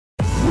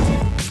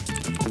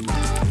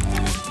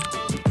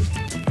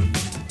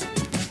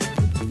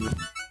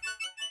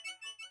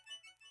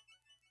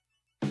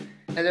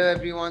Hello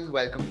everyone,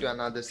 welcome to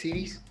another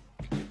series.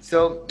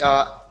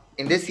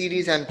 In this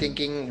series I'm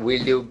thinking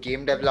we'll do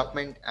game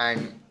development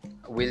and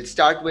we'll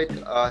start with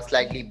a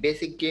slightly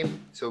basic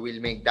game. So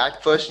we'll make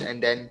that first,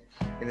 and then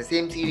in the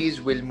same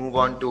series we'll move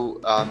on to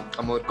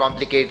a more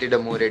complicated, a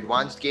more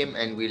advanced game,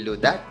 and we'll do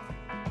that.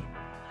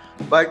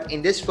 But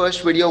in this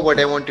first video, what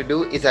I want to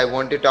do is I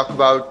want to talk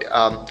about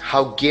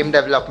how game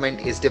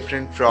development is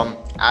different from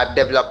app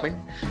development.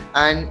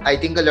 And I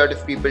think a lot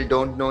of people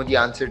don't know the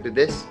answer to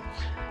this.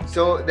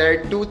 So there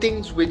are two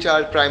things which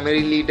are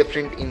primarily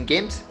different in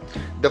games.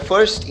 The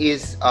first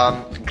is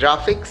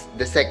graphics,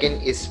 the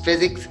second is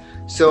physics.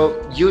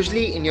 So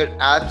usually in your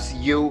apps,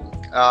 you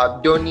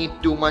don't need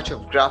too much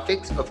of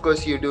graphics. Of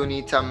course, you do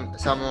need some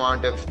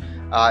amount of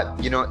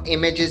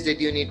images that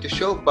you need to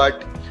show,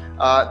 but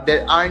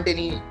there aren't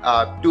any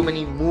too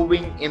many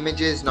moving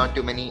images, not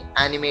too many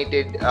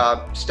animated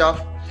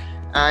stuff,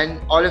 and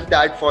all of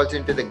that falls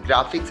into the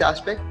graphics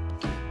aspect.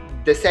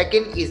 The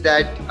second is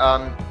that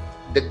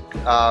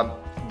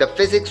the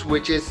physics,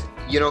 which is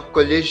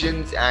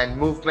collisions and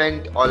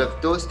movement, all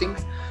of those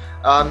things,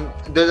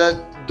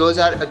 those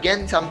are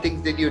again some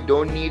things that you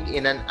don't need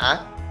in an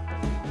app.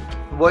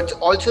 What's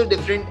also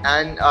different,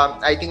 and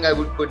I think I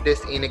would put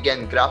this in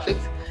again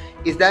graphics,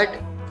 is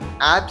that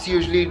apps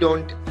usually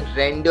don't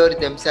render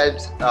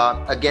themselves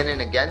again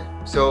and again.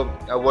 So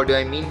what do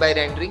I mean by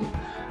rendering?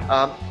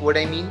 What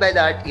I mean by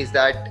that is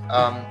that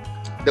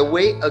the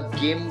way a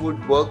game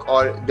would work,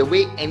 or the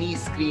way any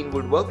screen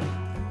would work,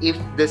 if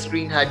the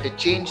screen had to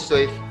change. So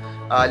if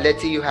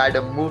let's say you had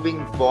a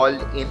moving ball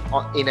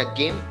in a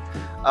game,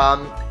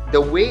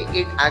 the way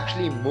it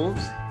actually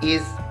moves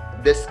is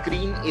the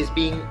screen is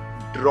being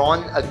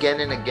drawn again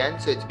and again,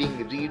 so it's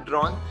being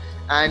redrawn.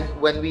 And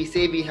when we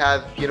say we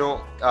have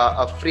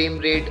a frame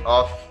rate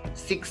of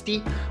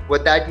 60,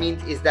 what that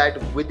means is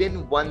that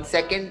within 1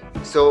 second,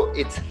 so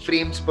it's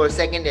frames per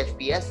second,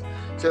 FPS.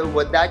 So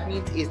what that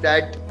means is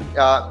that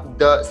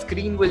the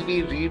screen will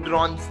be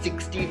redrawn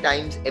 60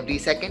 times every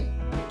second.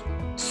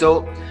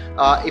 So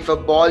if a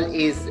ball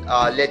is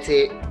let's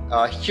say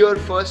here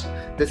first,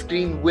 the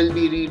screen will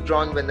be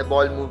redrawn when the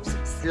ball moves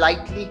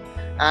slightly,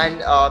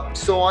 and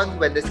so on.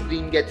 When the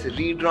screen gets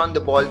redrawn, the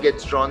ball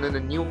gets drawn in a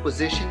new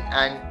position,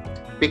 and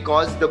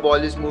because the ball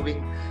is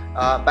moving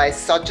by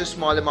such a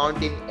small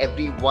amount in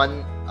every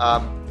one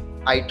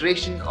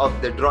iteration of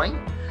the drawing,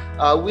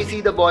 we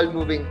see the ball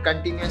moving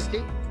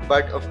continuously.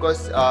 But of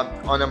course,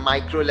 on a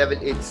micro level,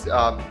 it's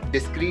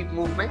discrete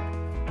movement.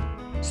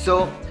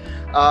 So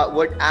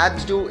what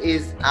apps do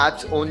is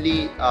apps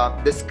only,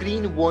 the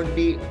screen won't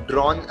be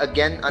drawn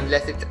again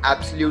unless it's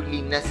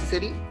absolutely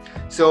necessary.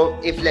 So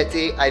if let's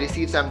say I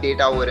receive some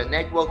data over a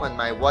network on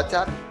my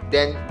WhatsApp,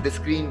 then the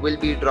screen will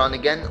be drawn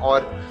again, or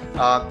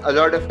a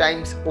lot of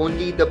times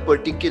only the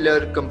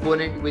particular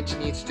component which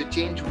needs to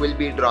change will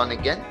be drawn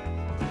again.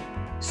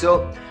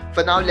 So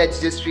for now,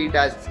 let's just treat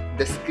as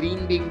the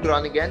screen being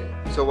drawn again.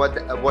 So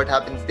what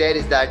happens there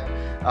is that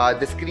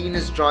the screen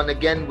is drawn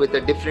again with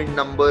a different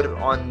number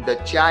on the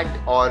chat,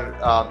 or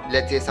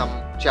let's say some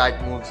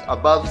chat moves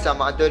above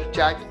some other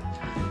chat.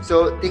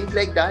 So things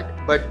like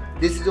that, but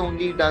this is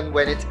only done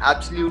when it's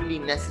absolutely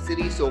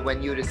necessary. So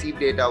when you receive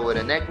data over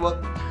a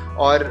network,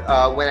 or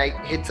when I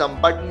hit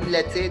some button,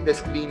 let's say, the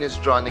screen is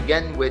drawn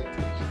again with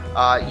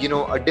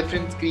a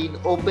different screen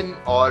open,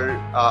 or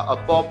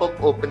a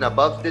pop-up open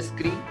above the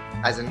screen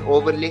as an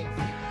overlay.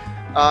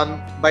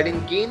 But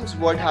in games,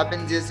 what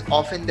happens is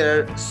often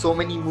there are so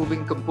many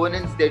moving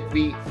components that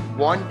we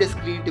want the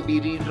screen to be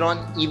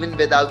redrawn even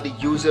without the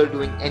user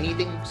doing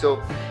anything.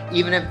 So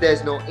even if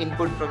there's no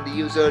input from the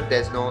user,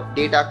 there's no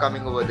data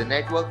coming over the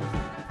network,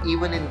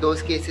 even in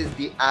those cases,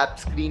 the app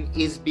screen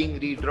is being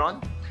redrawn.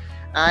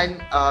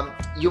 And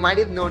you might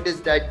have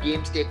noticed that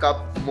games take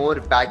up more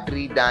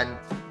battery than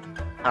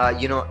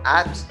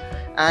apps.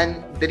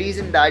 And the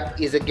reason that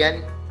is,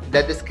 again,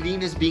 that the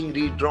screen is being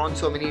redrawn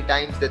so many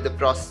times that the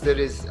processor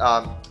is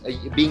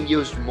being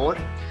used more,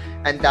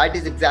 and that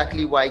is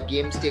exactly why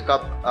games take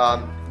up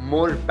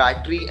more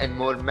battery and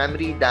more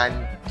memory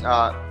than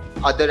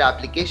other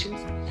applications.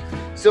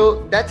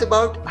 So that's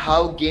about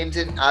how games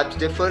and apps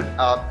differ.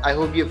 I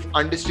hope you've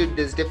understood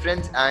this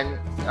difference, and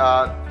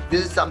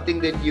this is something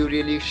that you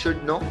really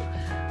should know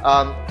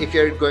if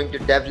you're going to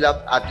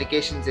develop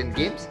applications in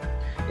games.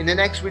 In the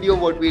next video,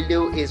 what we'll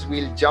do is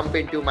we'll jump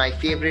into my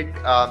favorite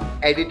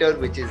editor,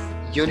 which is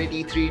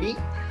Unity 3D.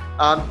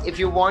 If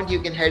you want, you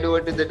can head over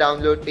to the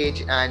download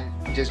page and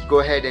just go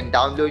ahead and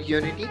download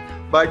Unity.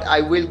 But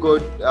I will go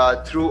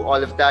through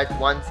all of that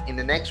once in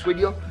the next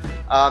video.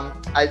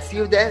 I'll see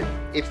you there.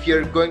 If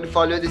you're going to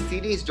follow the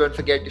series, don't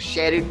forget to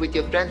share it with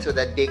your friends so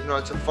that they can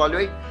also follow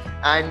it.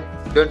 And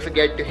don't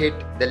forget to hit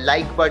the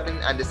like button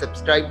and the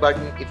subscribe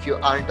button if you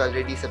aren't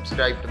already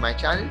subscribed to my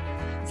channel.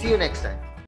 See you next time.